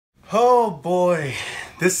Oh boy,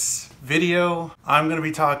 this video I'm gonna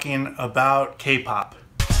be talking about K-pop.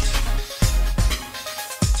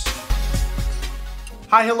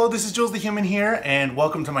 Hi, hello, this is JulesTheHuman here, and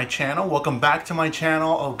welcome to my channel. Welcome back to my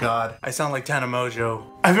channel. Oh god, I sound like Tana Mojo.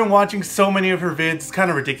 I've been watching so many of her vids, it's kind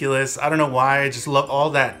of ridiculous. I don't know why, I just love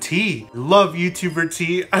all that tea. Love YouTuber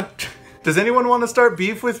tea. Does anyone want to start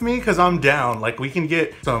beef with me? Because I'm down. Like, we can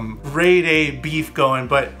get some grade A beef going,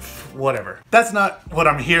 but whatever. That's not what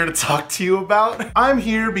I'm here to talk to you about. I'm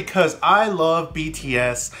here because I love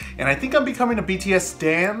BTS, and I think I'm becoming a BTS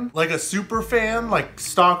Stan, like a super fan, like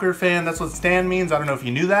stalker fan. That's what Stan means. I don't know if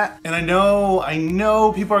you knew that. And I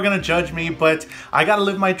know people are gonna judge me, but I gotta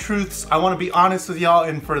live my truths. I wanna be honest with y'all,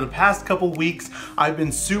 and for the past couple weeks, I've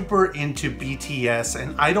been super into BTS,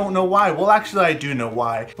 and I don't know why. Well, actually, I do know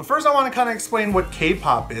why. But first, I wanna kind of explain what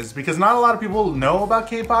K-pop is, because not a lot of people know about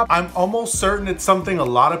K-pop. I'm almost certain it's something a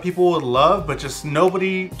lot of people would love, but just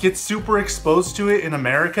nobody gets super exposed to it in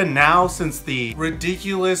America now since the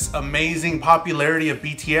ridiculous, amazing popularity of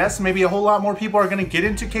BTS. Maybe a whole lot more people are gonna get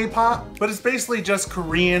into K-pop, but it's basically just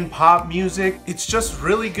Korean pop music. It's just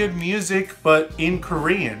really good music, but in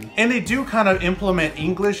Korean. And they do kind of implement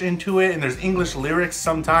English into it, and there's English lyrics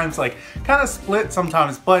sometimes, like kind of split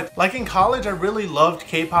sometimes. But like in college, I really loved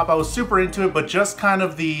K-pop. I was super into it, but just kind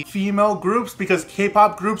of the female groups, because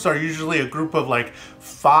K-pop groups are usually a group of like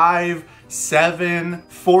 5, 7,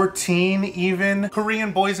 14 even.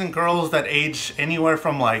 Korean boys and girls that age anywhere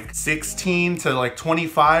from like 16 to like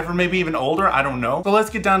 25 or maybe even older, I don't know. So let's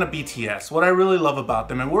get down to BTS. What I really love about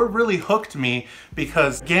them, and what really hooked me,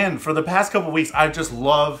 because again, for the past couple weeks, I just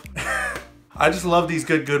love I just love these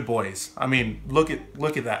good boys. I mean, look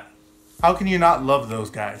at that. How can you not love those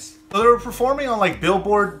guys? So they were performing on like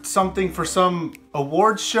Billboard something for some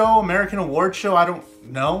awards show, American awards show, I don't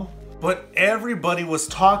know. But everybody was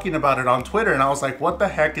talking about it on Twitter, and I was like, what the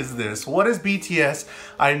heck is this? What is BTS?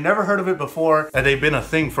 I've never heard of it before. And they've been a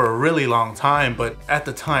thing for a really long time, but at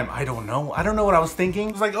the time, I don't know. I don't know what I was thinking.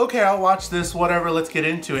 I was like, okay, I'll watch this, whatever, let's get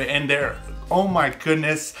into it. And oh my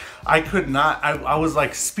goodness, I could not. I was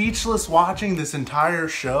like speechless watching this entire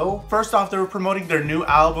show. First off, they were promoting their new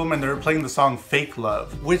album, and they were playing the song Fake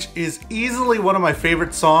Love, which is easily one of my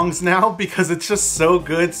favorite songs now because it's just so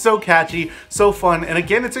good, so catchy, so fun. And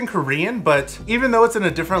again, it's in Korean, but even though it's in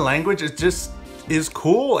a different language, it just is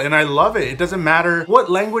cool, and I love it. It doesn't matter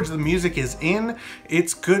what language the music is in,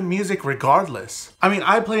 it's good music regardless. I mean,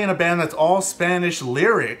 I play in a band that's all Spanish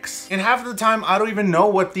lyrics, and half of the time I don't even know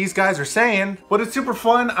what these guys are saying, but it's super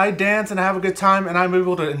fun. I dance and I have a good time, and I'm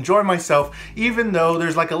able to enjoy myself even though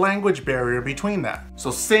there's like a language barrier between that.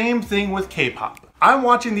 So same thing with K-pop. I'm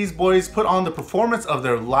watching these boys put on the performance of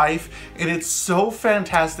their life, and it's so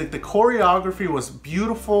fantastic. The choreography was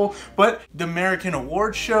beautiful, but the American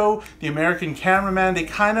award show, the American cameraman, they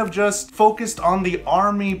kind of just focused on the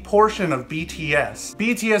ARMY portion of BTS.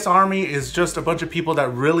 BTS ARMY is just a bunch of people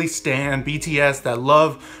that really stan BTS, that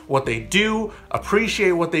love what they do,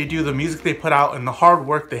 appreciate what they do, the music they put out, and the hard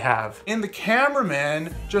work they have. And the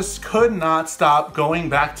cameraman just could not stop going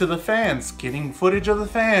back to the fans, getting footage of the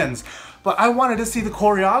fans. But I wanted to see the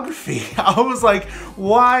choreography. I was like,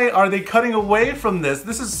 why are they cutting away from this?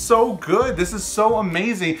 This is so good. This is so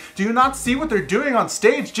amazing. Do you not see what they're doing on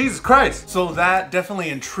stage? Jesus Christ. So that definitely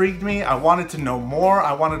intrigued me. I wanted to know more.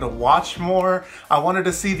 I wanted to watch more. I wanted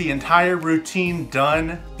to see the entire routine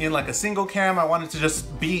done in like a single cam. I wanted to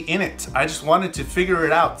just be in it. I just wanted to figure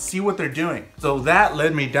it out, see what they're doing. So that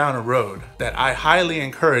led me down a road that I highly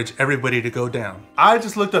encourage everybody to go down. I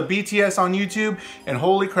just looked up BTS on YouTube, and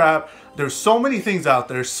holy crap, there's so many things out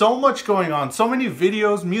there, so much going on, so many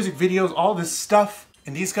videos, music videos, all this stuff,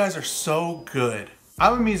 and these guys are so good.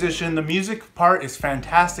 I'm a musician, the music part is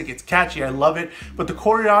fantastic, it's catchy, I love it, but the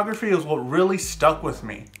choreography is what really stuck with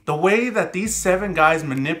me. The way that these 7 guys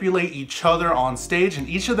manipulate each other on stage, and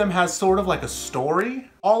each of them has sort of like a story.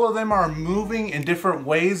 All of them are moving in different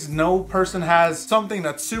ways. No person has something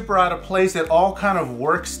that's super out of place. It all kind of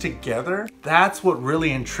works together. That's what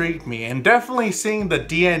really intrigued me. And definitely seeing the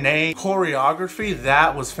DNA choreography,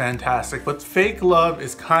 that was fantastic. But Fake Love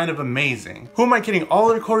is kind of amazing. Who am I kidding?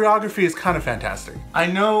 All of the choreography is kind of fantastic. I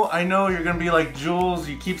know you're gonna be like, Jules,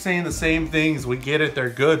 you keep saying the same things. We get it,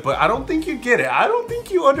 they're good, but I don't think you get it. I don't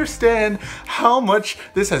think you understand how much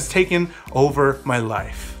this has taken over my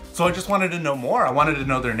life. So I just wanted to know more. I wanted to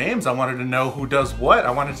know their names. I wanted to know who does what.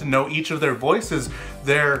 I wanted to know each of their voices,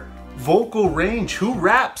 their vocal range, who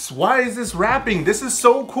raps, why is this rapping? This is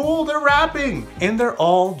so cool, they're rapping. And they're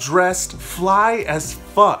all dressed fly as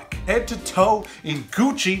fuck. Head to toe in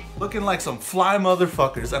Gucci, looking like some fly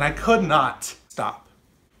motherfuckers, and I could not stop.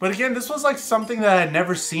 But again, this was like something that I had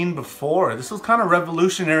never seen before. This was kind of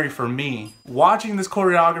revolutionary for me, watching this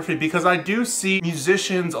choreography, because I do see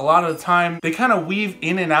musicians a lot of the time, they kind of weave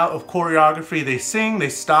in and out of choreography. They sing, they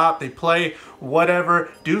stop, they play,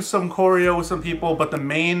 whatever, do some choreo with some people, but the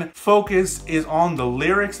main focus is on the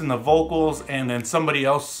lyrics and the vocals, and then somebody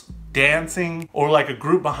else dancing, or like a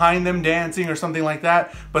group behind them dancing or something like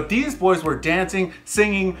that. But these boys were dancing,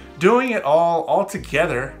 singing, doing it all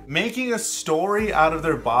together, making a story out of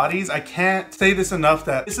their bodies. I can't say this enough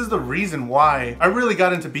that this is the reason why I really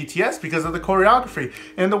got into BTS, because of the choreography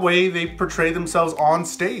and the way they portray themselves on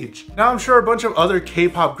stage. Now I'm sure a bunch of other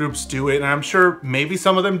K-pop groups do it, and I'm sure maybe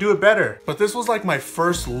some of them do it better, but this was like my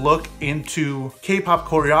first look into K-pop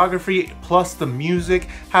choreography, plus the music,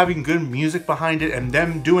 having good music behind it, and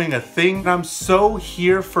them doing a thing. And I'm so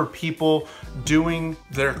here for people doing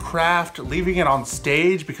their craft, leaving it on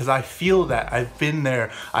stage, because I feel that. I've been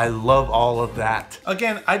there. I love all of that.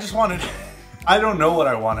 Again, I just wanted I don't know what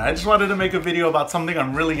I wanted. I just wanted to make a video about something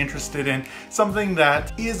I'm really interested in, something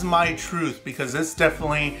that is my truth, because this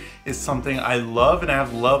definitely is something I love and I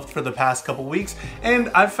have loved for the past couple weeks. And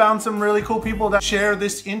I've found some really cool people that share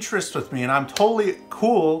this interest with me, and I'm totally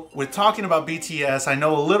cool with talking about BTS. I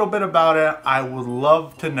know a little bit about it. I would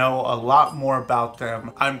love to know a lot more about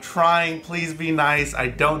them. I'm trying, please be nice. I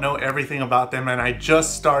don't know everything about them, and I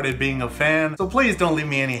just started being a fan. So please don't leave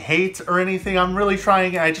me any hate or anything. I'm really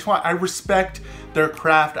trying. I respect their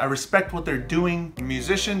craft. I respect what they're doing.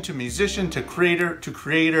 Musician to creator to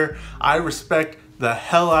creator. I respect the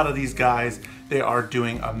hell out of these guys. They are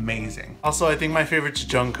doing amazing. Also, I think my favorite's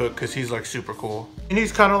Jungkook, because he's like super cool. And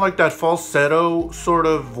he's kind of like that falsetto sort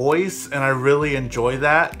of voice, and I really enjoy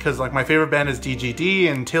that, because like my favorite band is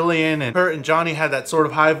DGD, and Tillian and Kurt and Johnny had that sort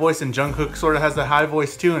of high voice, and Jungkook sort of has that high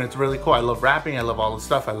voice too, and it's really cool. I love rapping, I love all the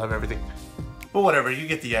stuff, I love everything. But whatever, you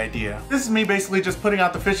get the idea. This is me basically just putting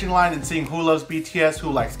out the fishing line and seeing who loves BTS, who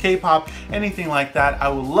likes K-pop, anything like that. I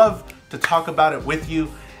would love to talk about it with you.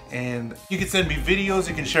 And you can send me videos,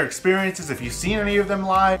 you can share experiences if you've seen any of them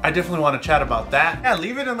live. I definitely want to chat about that. Yeah,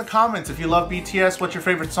 leave it in the comments if you love BTS, what's your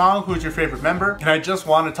favorite song, who's your favorite member? And I just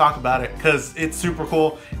want to talk about it because it's super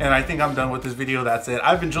cool, and I think I'm done with this video. That's it.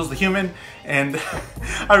 I've been JulesTheHuman, and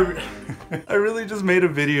I really just made a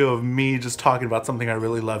video of me just talking about something I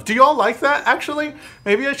really love. Do y'all like that, actually?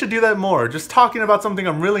 Maybe I should do that more. Just talking about something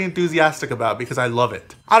I'm really enthusiastic about because I love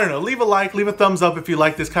it. I don't know, leave a like, leave a thumbs up if you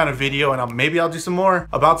like this kind of video, and maybe I'll do some more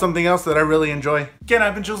about something else that I really enjoy. Again,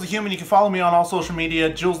 I've been JulesTheHuman. You can follow me on all social media,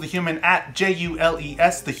 JulesTheHuman at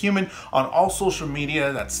JulesTheHuman on all social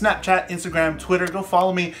media. That's Snapchat, Instagram, Twitter. Go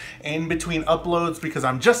follow me in between uploads because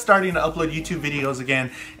I'm just starting to upload YouTube videos again.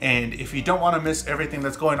 And if you don't want to miss everything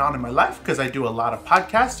that's going on in my life, because I do a lot of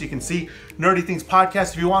podcasts, you can see Nerdy Things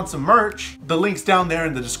Podcast. If you want some merch, the link's down there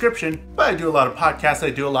in the description. But I do a lot of podcasts. I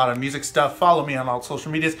do a lot of music stuff. Follow me on all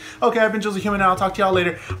social medias. Okay, I've been JulesTheHuman, and I'll talk to y'all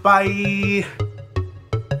later. Bye.